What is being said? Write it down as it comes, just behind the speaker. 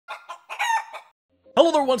Hello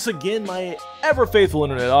there once again, my ever-faithful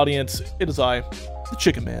internet audience. It is I, the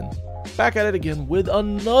Chicken Man, back at it again with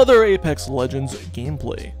another Apex Legends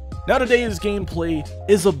gameplay. Now today's gameplay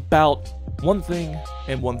is about one thing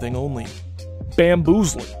and one thing only: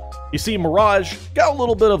 bamboozling. You see, Mirage got a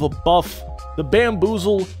little bit of a buff. The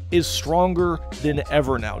bamboozle is stronger than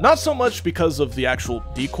ever now. Not so much because of the actual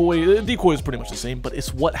decoy. The decoy is pretty much the same, but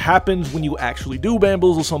it's what happens when you actually do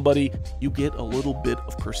bamboozle somebody. You get a little bit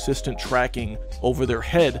of persistent tracking over their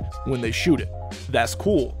head when they shoot it. That's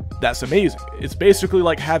cool. That's amazing. It's basically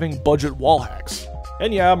like having budget wall hacks.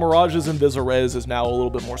 And yeah, Mirage's Invis-a-Res is now a little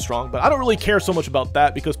bit more strong, but I don't really care so much about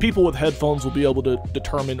that because people with headphones will be able to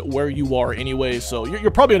determine where you are anyway, so you're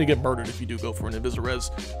probably going to get murdered if you do go for an Invis-a-Res.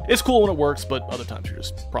 It's cool when it works, but other times you're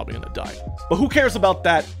just probably going to die. But who cares about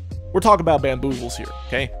that? We're talking about bamboozles here,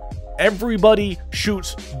 okay? Everybody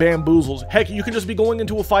shoots bamboozles. Heck, you can just be going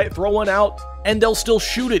into a fight, throw one out, and they'll still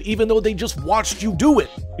shoot it, even though they just watched you do it.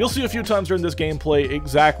 You'll see a few times during this gameplay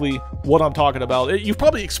exactly what I'm talking about. You've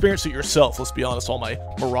probably experienced it yourself, let's be honest, all my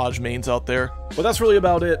Mirage mains out there. But that's really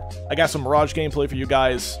about it. I got some Mirage gameplay for you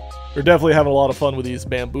guys. We're definitely having a lot of fun with these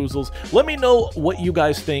bamboozles. Let me know what you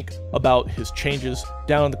guys think about his changes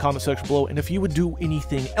down in the comment section below, and if you would do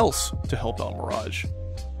anything else to help out Mirage.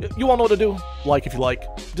 You all know what to do. Like if you like,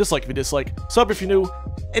 dislike if you dislike, sub if you're new,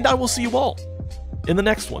 and I will see you all in the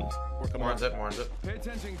next one. More on zip.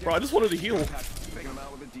 Bro, I just wanted to heal.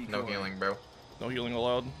 No healing, bro. No healing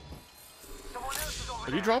allowed.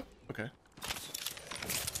 Did you drop? Okay.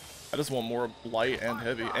 I just want more light and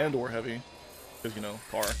heavy, or heavy. Because, you know,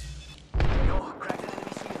 car.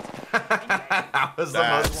 That was the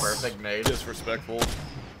most perfect nade. Disrespectful.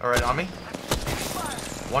 Alright, on me.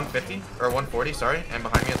 150, or 140, sorry, and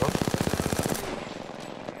behind me as well.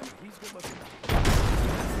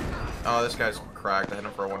 Oh, this guy's cracked. I hit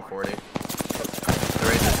him for a 140. The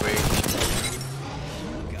range is weak.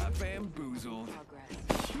 Got bamboozled.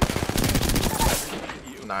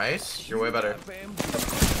 Nice. You're way better.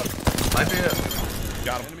 Might be a...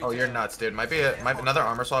 Got him. Oh, you're nuts, dude. Might be another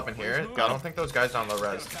armor swap in here. I don't think those guys down low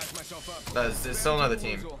res. It's still another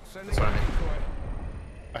team. That's what I mean.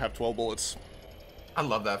 I have 12 bullets. I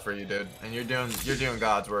love that for you, dude. And you're doing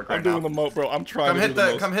God's work right I'm now. doing the moat, bro. I'm trying to do the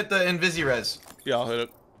most. Come hit the Invisi-Res. Yeah, I'll hit it.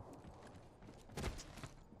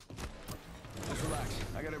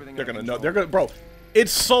 They're gonna know. They're gonna, bro.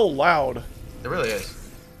 It's so loud. It really is.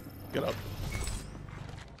 Get up.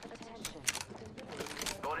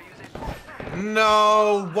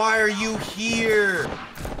 No, why are you here?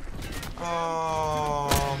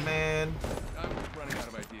 Oh man. I'm running out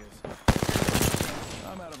of ideas.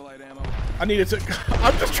 I'm out of light ammo. I needed to.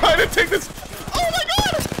 I'm just trying to take this. Oh my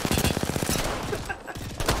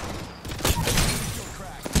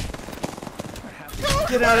god!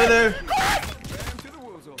 Get out of there!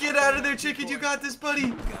 Get out of there, chicken! You got this, buddy.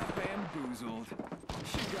 You got bamboozled. You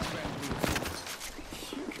got bamboozled.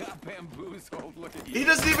 You got bamboozled. Look at you. He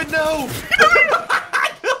doesn't even know.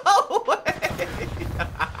 No way!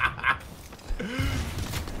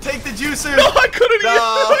 Take the juicer. No, I couldn't. No.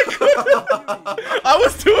 I couldn't. I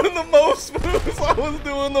was doing the most moves. I was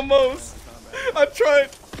doing the most. I tried.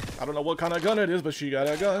 I don't know what kind of gun it is, but she got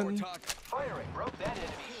a gun. Firing broke that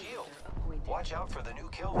enemy shield. Watch out for the new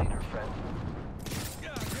kill leader, friend.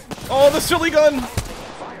 Oh, the silly gun.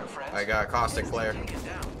 Fire, friend. I got caustic flare. Taking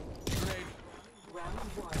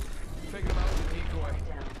him out with a decoy.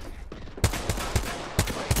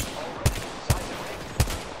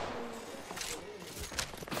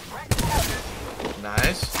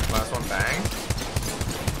 Nice. Last one, bang.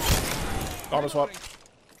 Armor swap.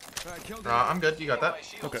 I'm good. You got that.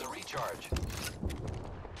 Okay. Recharge.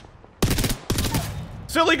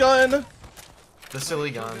 Silly gun. The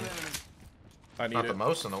silly gun. I need Not it. the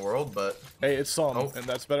most in the world, but Hey, it's some, Oh. and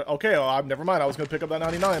that's better. Okay, well, never mind. I was gonna pick up that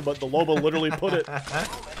 99, but the Loba literally put it.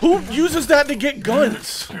 Who uses that to get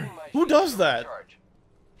guns? Who does that?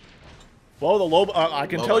 Well, the Loba. I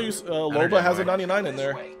can tell you, Loba has a 99 in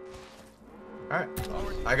there. all right.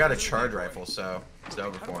 I got a charge rifle, so it's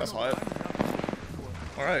over for That's him. hot.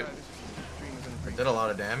 All right. I did a lot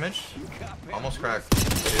of damage. Almost cracked 2.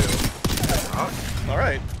 Dropped. All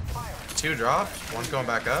right. 2 dropped. One's going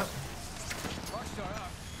back up.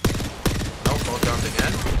 Nope, both dropped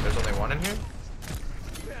again. There's only one in here.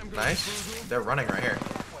 Nice. They're running right here.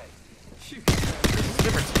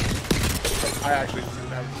 Different team. I actually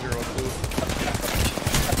have 0 clue.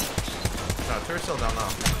 No, 2 are still down now.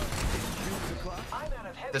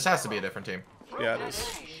 This has to be a different team. Yeah, it is.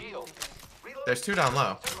 There's 2 down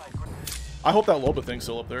low. I hope that Loba thing's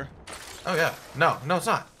still up there. Oh yeah. No, it's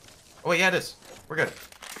not. Oh wait, yeah it is. We're good.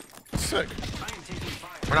 Sick.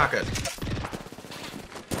 We're not good.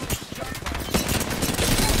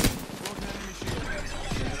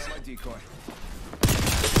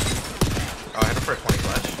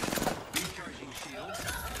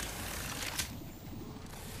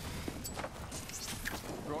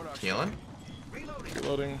 Healing.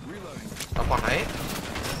 Reloading. Up on height.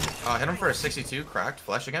 Hit him for a 62. Cracked.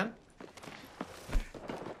 Flesh again.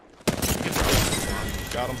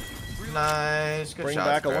 Got him. Nice. Good Bring shots,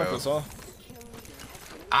 back bro. Olympus, huh?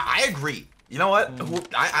 I agree. You know what?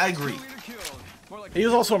 I agree. He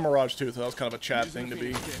was also a Mirage too, so that was kind of a chat thing to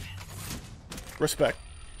be. Respect.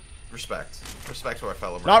 Respect. Respect to our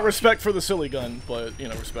fellow brothers. Not respect for the silly gun, but, you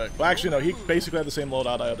know, respect. Well, actually, no, he basically had the same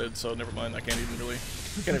loadout I did, so never mind. I can't even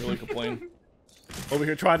really complain. Over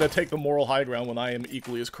here trying to take the moral high ground when I am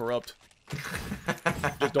equally as corrupt.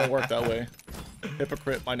 Just don't work that way.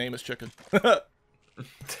 Hypocrite, my name is Chicken.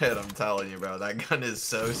 Dude, I'm telling you, bro, that gun is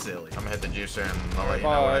so silly. I'm gonna hit the juicer and I'll let you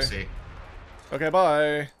know what I see. Okay,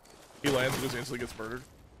 bye. He lands and just instantly gets murdered.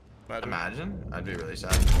 Imagine? I'd be really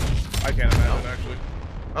sad. I can't imagine, actually.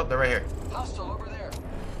 Oh, they're right here. Hostile over there.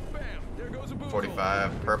 Bam! There goes a boozle.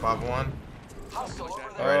 45, perp off one. Hostile over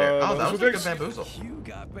Right there. here. Oh, that was a good Jigs. bamboozle. You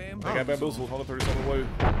got bamboozled. I got bamboozled, 137 away.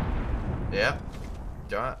 Yeah.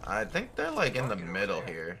 I think they're like in the middle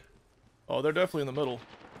here. Oh, they're definitely in the middle.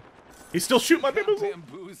 He's still shooting my bamboozle.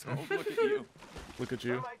 Bamboozled. Look at you. Look at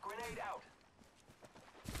you. Thermite grenade out.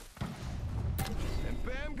 And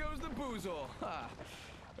bam goes the boozle. Ha.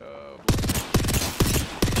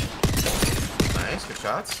 Nice, good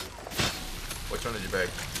shots. Which one did you break?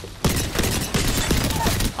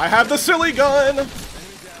 I have the silly gun.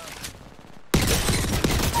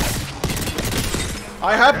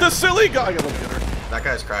 I have the silly gun. I gotta look at her. That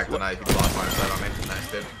guy's cracked when he lost my sight on me.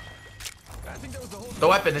 Nice, dude. The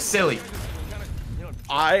weapon is silly.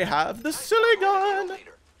 I have the silly gun.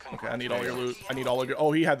 Okay, I need all your loot. I need all of your.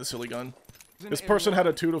 Oh, he had the silly gun. This person had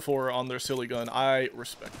a 2 to 4 on their silly gun. I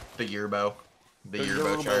respect. The Yerbo. The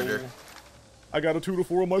Yerbo charger. I got a 2 to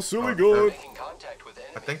 4 on my silly gun. Making contact with I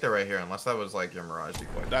enemy. think they're right here, unless that was like your Mirage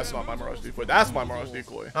decoy. That's not my Mirage decoy. That's my Mirage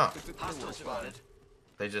decoy. Oh, Hostile spotted.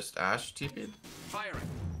 they just Ash TP'd? Firing.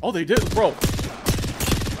 Oh, they did, bro.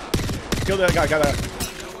 Kill that guy. Got that.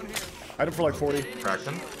 I had him for like 40. Cracked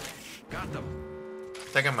him. Got them.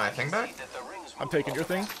 Taking my thing back? That the rings I'm move taking your all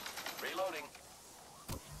thing. fast. Reloading.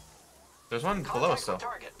 There's one below us Contact still. with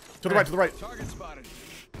target. To the right. To the right. Target spotted.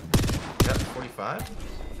 Yep, 45.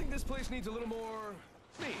 I think this place needs a little more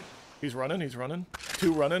me. He's running. He's running.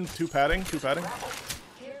 2 running. 2 padding. 2 padding.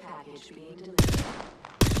 Care package being delivered.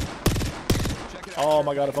 Check it out. Oh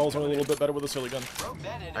my god! If I was only a little bit better with a silly gun. Broke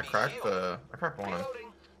that enemy I cracked shield. one. Reloading.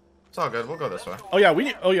 It's all good. We'll go this way. Oh yeah, we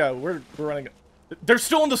need. Oh yeah, we're running. They're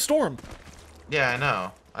still in the storm. Yeah, I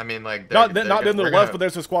know. I mean, like, Not they're in the we're left, gonna- but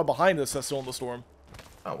there's a squad behind us that's still in the storm.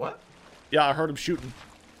 Oh, what? Yeah, I heard him shooting.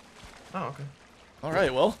 Oh, okay. All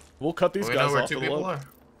right, well, we'll cut these We guys know where off. 2 to the people left. are.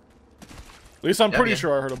 At least I'm Yeah, pretty yeah.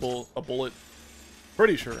 sure I heard a bullet.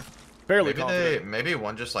 Pretty sure. Fairly confident. Maybe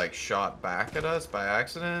one just like shot back at us by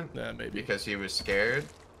accident. Yeah, maybe. Because he was scared.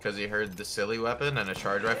 Because he heard the silly weapon and a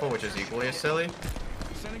charge rifle, which is equally as silly.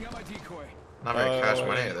 Sending out my decoy. Not very cash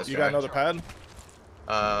money at this You guy. got another pad?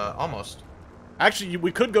 Almost. Actually,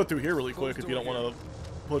 we could go through here really quick if you don't want to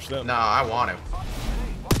push them. No, I want to.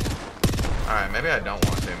 Alright, maybe I don't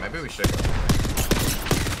want to. Maybe we should go.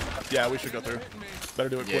 Yeah, we should go through. Better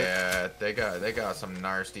do it quick. Yeah, they got some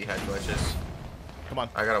nasty head glitches. Come on.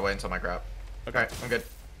 I gotta wait until my crap. Okay. Alright, I'm good.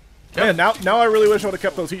 Man, now I really wish I would have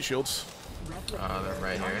kept those heat shields. They're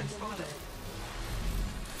right here.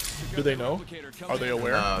 Do they know? Are they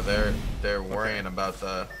aware? No, they're worrying about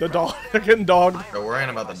the The dog. They're getting dogged. they're worrying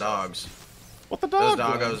about the dogs. What the Those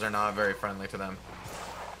dog? doing? doggos are not very friendly to them.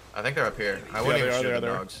 I think they're up here. I Yeah, wouldn't they even are, shoot they the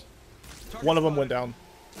are. dogs. One of them went down.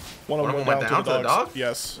 One of them went down to the dog? dogs.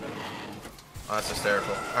 Yes. Oh, that's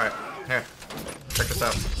hysterical. Alright, here. Check this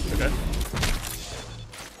out. Okay.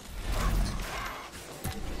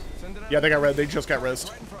 Send it out. Yeah, they got red. They just got rezzed.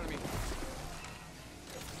 Right in front of me.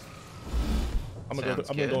 I'm gonna Sounds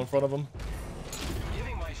go good. in front of them.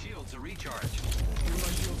 Giving my shields a recharge. Give my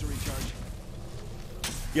shield to recharge.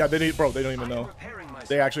 Yeah, they need, bro. They don't even know. Repairing myself.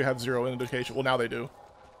 They actually have 0 indication. Well, now they do.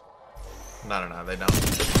 No, they don't.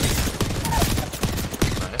 Nice,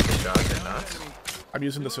 good shot, good nuts. I'm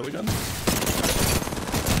using the silly gun.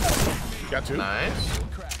 Got 2. Nice.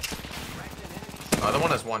 Oh, the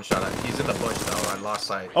one has one shot at. He's in the bush though. I lost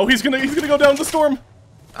sight. Oh, he's gonna go down the storm.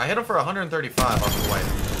 I hit him for 135 off the white.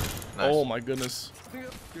 Nice. Oh my goodness. Gonna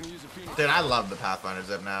use a phoenix. Dude, I love the Pathfinder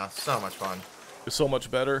zip now. So much fun. It's so much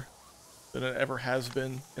better than it ever has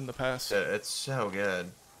been in the past. Dude, it's so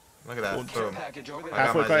good. Look at that. Well, Boom. Package over there. I got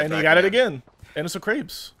Halfway my back, zip and you back got it again. again. And it's a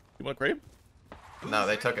crepes. You want a crepe? No,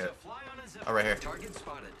 they took it. Fly on a zip. Oh, right here. Target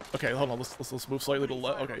spotted. Okay, hold on. Let's move slightly to the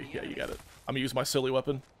left. Okay, yeah, you got it. I'm gonna use my silly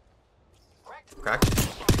weapon. Crack.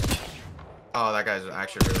 Oh, that guy's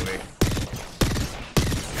actually really weak.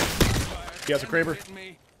 He has a Kraber. Hitting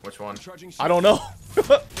me. Which one? I don't know.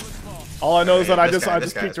 All I know is that I This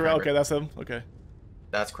just guy peeked is around. Kraber. Okay, that's him. Okay.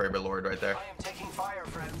 That's Kraber Lord right there. I am taking fire,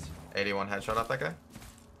 friends. 81 headshot off that guy.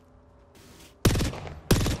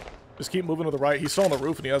 Just keep moving to the right. He's still on the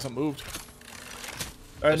roof and he hasn't moved.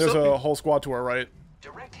 And there's still a whole squad to our right.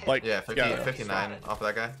 Direct hit. Like, Yeah, 59 off of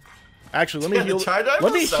that guy. Actually, let me Yeah, the heal. charge rifle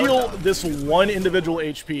Let me is so heal dumb. this one individual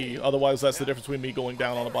HP. Otherwise, that's the difference between me going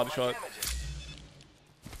down on a body shot.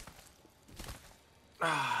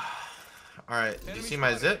 Alright, you see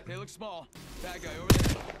my zip? They look small. Bad guy over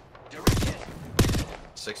there. Direct hit.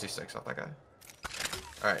 66 off that guy.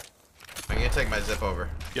 Alright. I'm gonna take my zip over.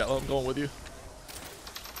 Yeah, I'm going with you.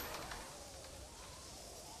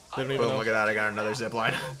 They don't even Boom, know. look at that, I got another zip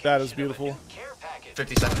line. That is beautiful. Care package.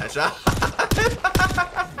 57 headshot.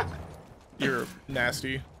 You're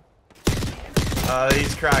nasty.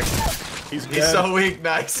 He's cracked. He's He's dead. so weak,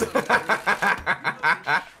 nice. Oh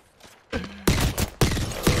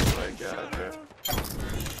my god, bro.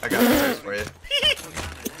 I got this for you.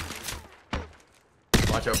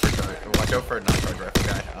 Watch out for not charge rifle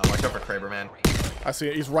guy. Watch out for Kraber, man. I see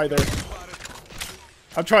it. He's right there.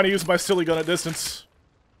 I'm trying to use my silly gun at distance.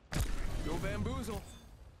 Go bamboozle.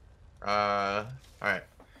 Alright. I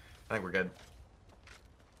think we're good.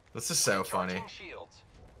 This is so funny. Charging shields.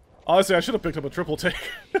 Honestly, I should have picked up a triple take.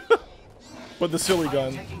 But the silly I am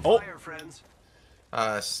gun. taking Oh, fire, friends.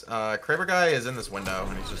 Kraber guy is in this window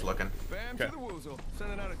and he's just looking. Bam Okay. to the woozle.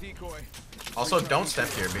 Sending out a decoy. Also, don't step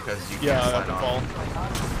here because you can't yeah, I slide can off.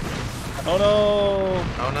 fall. Oh no,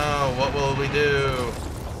 Oh no, what will we do?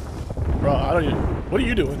 bro! I don't even. What are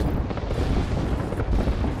you doing?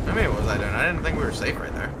 I mean, what was I doing? I didn't think we were safe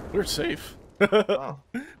right there. We're safe. Oh.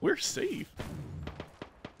 We're safe.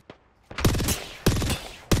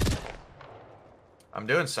 I'm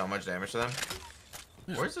doing so much damage to them.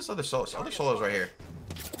 Where's this other solo? Other solo's right here.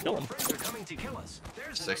 Kill him. They're coming to kill us.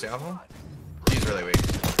 There's 60 of them. He's really weak.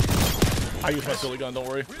 I use my silly gun. Don't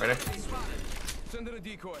worry. Ready? Sending a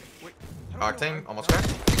decoy. Wait. Octane, almost cracked.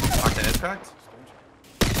 Octane is cracked.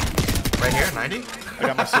 Right here, 90. I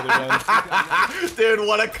got my silly gun. Dude,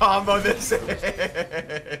 what a combo this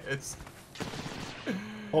is.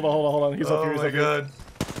 Hold on, hold on, hold on. He's up Oh here. He's my up here. god.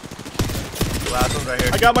 The last one's right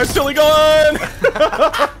here. I got my silly gun.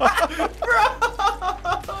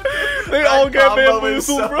 They all get Combo is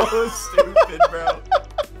bamboozled, bro. so stupid, bro.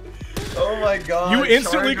 Oh my god. You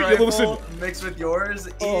instantly- Charge listen. rifle mixed with yours.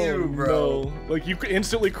 Ew, Oh, bro. no. Like, you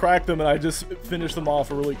instantly cracked them, and I just finished them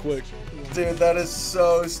off really quick. Dude, that is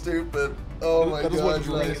so stupid. Oh my That is god. what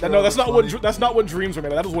dreams. Nice, No, that's bro. not what. That's not what dreams are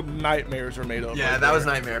made of. That is what nightmares are made of. Yeah, right that was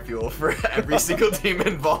there. nightmare fuel for every single team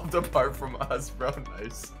involved apart from us, bro.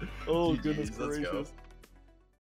 Nice. Oh GG's, goodness let's go. gracious.